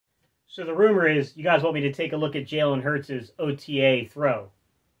So the rumor is you guys want me to take a look at Jalen Hurts' OTA throw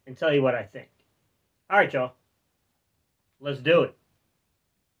and tell you what I think. All right, y'all. Let's do it.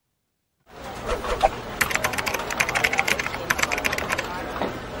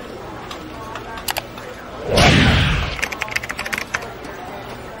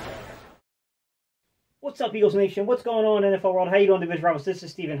 What's up, Eagles Nation? What's going on, NFL world? How you doing, Division Rivals? This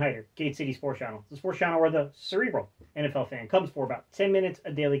is Steven Hyder, Gate City Sports Channel. The sports channel where the cerebral NFL fan comes for about 10 minutes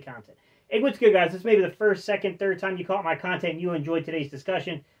of daily content. Hey, what's good, guys? This may be the first, second, third time you caught my content and you enjoyed today's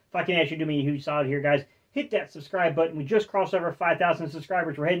discussion. If I can ask you to do me a huge solid here, guys, hit that subscribe button. We just crossed over 5,000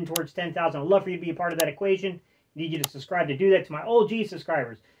 subscribers. We're heading towards 10,000. I'd love for you to be a part of that equation. I need you to subscribe to do that. To my OG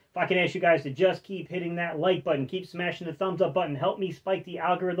subscribers, if I can ask you guys to just keep hitting that like button, keep smashing the thumbs up button, help me spike the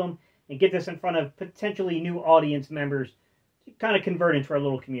algorithm and get this in front of potentially new audience members to kind of convert into our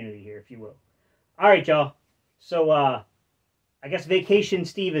little community here, if you will. All right, y'all. So, I guess Vacation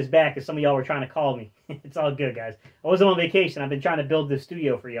Steve is back, as some of y'all were trying to call me. It's all good, guys. I wasn't on vacation. I've been trying to build this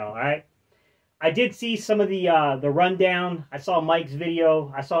studio for y'all, all right? I did see some of the rundown. I saw Mike's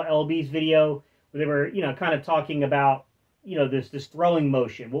video. I saw LB's video where they were, kind of talking about, this throwing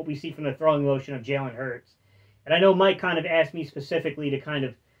motion, what we see from the throwing motion of Jalen Hurts. And I know Mike kind of asked me specifically to kind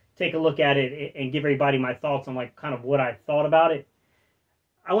of take a look at it and give everybody my thoughts on kind of what I thought about it.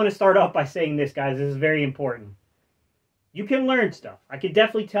 I want to start off by saying this, guys. This is very important. You can learn stuff. I can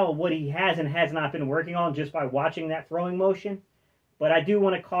definitely tell what he has and has not been working on just by watching that throwing motion. But I do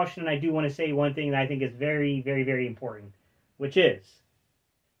want to caution and I do want to say one thing that I think is very, very, very important, which is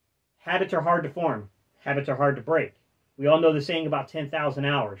habits are hard to form. Habits are hard to break. We all know the saying about 10,000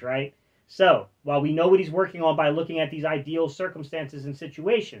 hours, right? So, while we know what he's working on by looking at these ideal circumstances and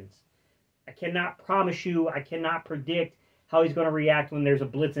situations, I cannot promise you, I cannot predict how he's going to react when there's a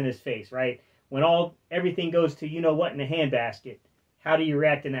blitz in his face, right? When everything goes to you-know-what in the handbasket, how do you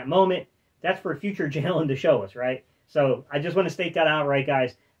react in that moment? That's for future Jalen to show us, right? So, I just want to state that out, right,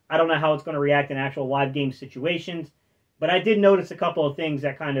 guys? I don't know how it's going to react in actual live game situations, but I did notice a couple of things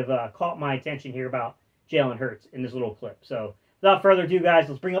that kind of caught my attention here about Jalen Hurts in this little clip. So, without further ado, guys,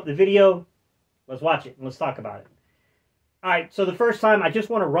 let's bring up the video. Let's watch it and let's talk about it. All right, so the first time, I just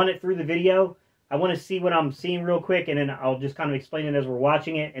want to run it through the video. I want to see what I'm seeing real quick, and then I'll just kind of explain it as we're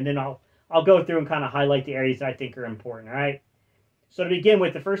watching it, and then I'll go through and kind of highlight the areas that I think are important, all right? So to begin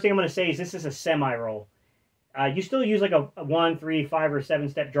with, the first thing I'm going to say is this is a semi-roll. You still use like a 1, 3, 5, or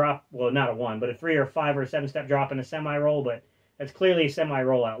 7-step drop. Well, not a 1, but a 3 or 5 or 7-step drop in a semi-roll, but that's clearly a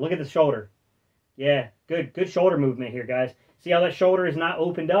semi-rollout. Look at the shoulder. Yeah, good shoulder movement here, guys. See how that shoulder is not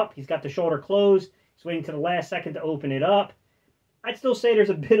opened up? He's got the shoulder closed. He's waiting to the last second to open it up. I'd still say there's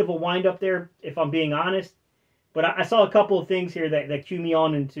a bit of a wind-up there, if I'm being honest. But I saw a couple of things here that cue me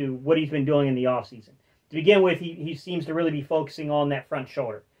on into what he's been doing in the offseason. To begin with, he seems to really be focusing on that front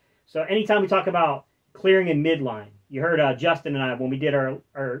shoulder. So anytime we talk about clearing in midline, you heard Justin and I when we did our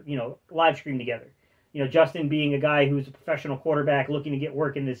live stream together. Justin being a guy who's a professional quarterback looking to get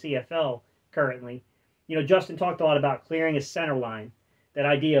work in the CFL currently. Justin talked a lot about clearing a center line, that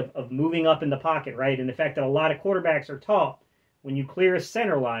idea of moving up in the pocket, right? And the fact that a lot of quarterbacks are taught when you clear a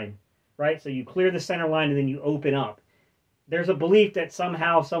center line, right? So you clear the center line and then you open up. There's a belief that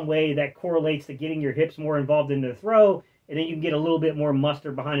somehow, some way that correlates to getting your hips more involved in the throw, and then you can get a little bit more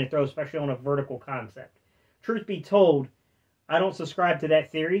mustard behind the throw, especially on a vertical concept. Truth be told, I don't subscribe to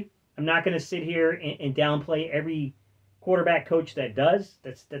that theory. I'm not going to sit here and downplay every quarterback coach that does.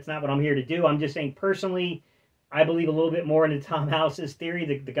 That's not what I'm here to do. I'm just saying personally, I believe a little bit more into Tom House's theory,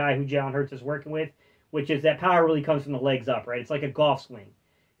 the guy who Jalen Hurts is working with, which is that power really comes from the legs up, right? It's like a golf swing.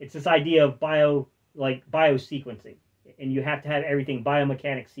 It's this idea of bio-sequencing, and you have to have everything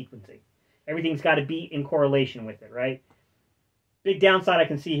biomechanic sequencing. Everything's got to be in correlation with it, right? Big downside I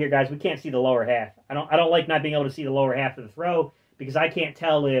can see here, guys, we can't see the lower half. I don't like not being able to see the lower half of the throw because I can't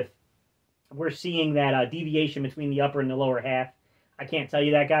tell if we're seeing that deviation between the upper and the lower half. I can't tell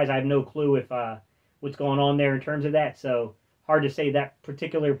you that, guys. I have no clue if what's going on there in terms of that. So hard to say that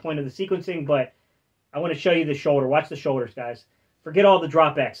particular point of the sequencing, but I want to show you the shoulder. Watch the shoulders, guys. Forget all the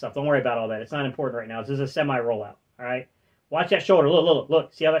drop back stuff. Don't worry about all that. It's not important right now. This is a semi-rollout, all right? Watch that shoulder.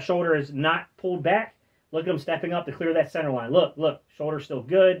 Look. See how that shoulder is not pulled back? Look at him stepping up to clear that center line. Look. Shoulder's still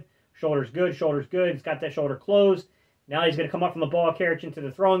good. Shoulder's good. He's got that shoulder closed. Now he's going to come up from the ball carriage into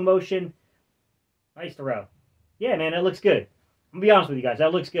the throwing motion. Nice throw. Yeah, man, that looks good. I'm going to be honest with you guys.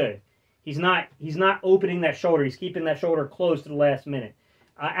 That looks good. He's not opening that shoulder. He's keeping that shoulder closed to the last minute.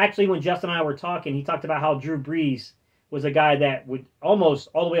 Actually, when Justin and I were talking, he talked about how Drew Brees was a guy that would almost,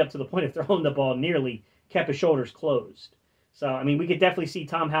 all the way up to the point of throwing the ball, nearly kept his shoulders closed. So, I mean, we could definitely see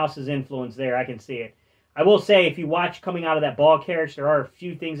Tom House's influence there. I can see it. I will say, if you watch coming out of that ball carriage, there are a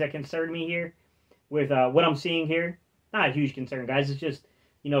few things that concern me here with what I'm seeing here. Not a huge concern, guys. It's just,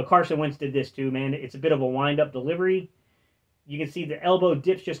 Carson Wentz did this too, man. It's a bit of a wind-up delivery. You can see the elbow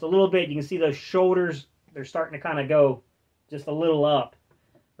dips just a little bit. You can see those shoulders, they're starting to kind of go just a little up,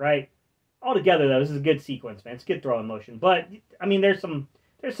 right? Altogether, though, this is a good sequence, man. It's a good throwing motion. But, I mean, there's some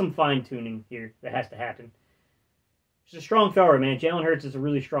fine-tuning here that has to happen. He's a strong thrower, man. Jalen Hurts is a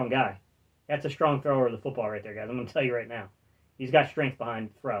really strong guy. That's a strong thrower of the football right there, guys. I'm going to tell you right now. He's got strength behind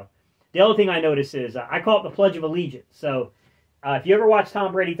the throw. The other thing I notice is, I call it the Pledge of Allegiance. So, if you ever watch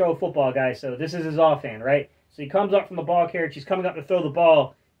Tom Brady throw a football, guys, so this is his offhand, right? So he comes up from the ball carriage. He's coming up to throw the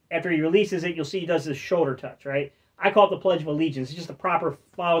ball. After he releases it, you'll see he does this shoulder touch, right? I call it the Pledge of Allegiance. It's just a proper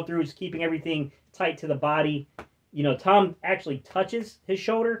follow-through. It's keeping everything tight to the body. Tom actually touches his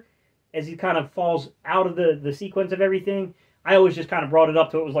shoulder as he kind of falls out of the sequence of everything. I always just kind of brought it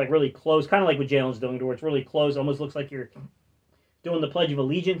up to it was like really close, kind of like what Jalen's doing, to where it's really close. Almost looks like you're doing the Pledge of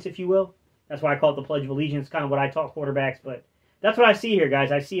Allegiance, if you will. That's why I call it the Pledge of Allegiance, kind of what I taught quarterbacks. But that's what I see here,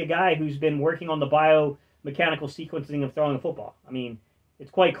 guys. I see a guy who's been working on the biomechanical sequencing of throwing a football. I mean,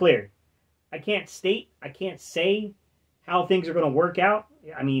 it's quite clear. I can't say how things are going to work out.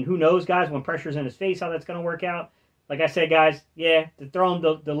 I mean, who knows, guys, when pressure's in his face, how that's going to work out. Like I said, guys, yeah, the throwing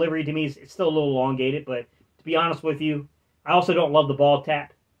delivery to me it's still a little elongated, but to be honest with you, I also don't love the ball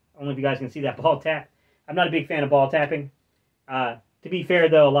tap. I don't know if you guys can see that ball tap. I'm not a big fan of ball tapping. To be fair,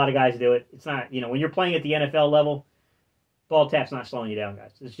 though, a lot of guys do it. It's not, when you're playing at the NFL level, ball tap's not slowing you down,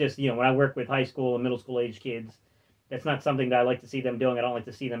 guys. It's just, when I work with high school and middle school age kids, that's not something that I like to see them doing. I don't like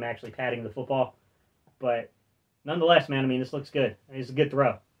to see them actually patting the football. But nonetheless, man, I mean, this looks good. It's a good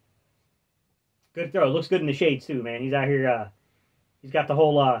throw. Good throw. It looks good in the shades, too, man. He's out here, he's got the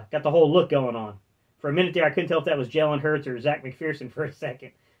whole look going on. For a minute there, I couldn't tell if that was Jalen Hurts or Zach McPherson for a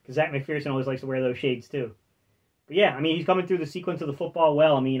second, because Zach McPherson always likes to wear those shades, too. But yeah, I mean, he's coming through the sequence of the football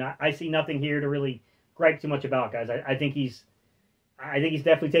well. I mean, I see nothing here to really gripe too much about, guys. I think he's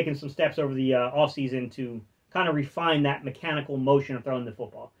definitely taken some steps over the offseason to kind of refine that mechanical motion of throwing the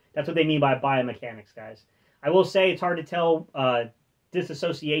football. That's what they mean by biomechanics, guys. I will say it's hard to tell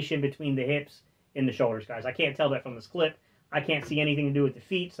disassociation between the hips and the shoulders, guys. I can't tell that from this clip. I can't see anything to do with the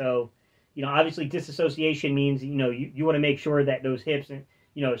feet. So, obviously disassociation means, you want to make sure that those hips, and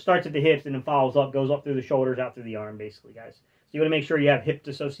it starts at the hips and then follows up, goes up through the shoulders, out through the arm, basically, guys. So you want to make sure you have hip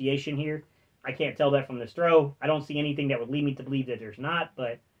dissociation here. I can't tell that from this throw. I don't see anything that would lead me to believe that there's not,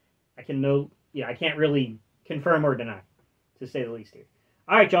 but I can't really confirm or deny, to say the least here.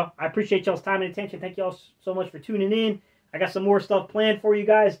 All right, y'all. I appreciate y'all's time and attention. Thank y'all so much for tuning in. I got some more stuff planned for you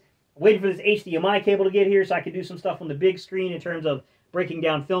guys. I'm waiting for this HDMI cable to get here so I can do some stuff on the big screen in terms of breaking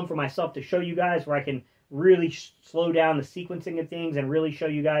down film for myself to show you guys, where I can really slow down the sequencing of things and really show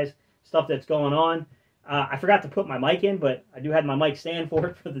you guys stuff that's going on. I forgot to put my mic in, but I do have my mic stand for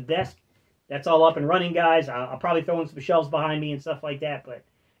it for the desk. That's all up and running, guys. I'll probably throw in some shelves behind me and stuff like that. But,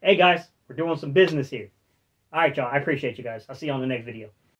 hey, guys, we're doing some business here. All right, y'all. I appreciate you guys. I'll see you on the next video.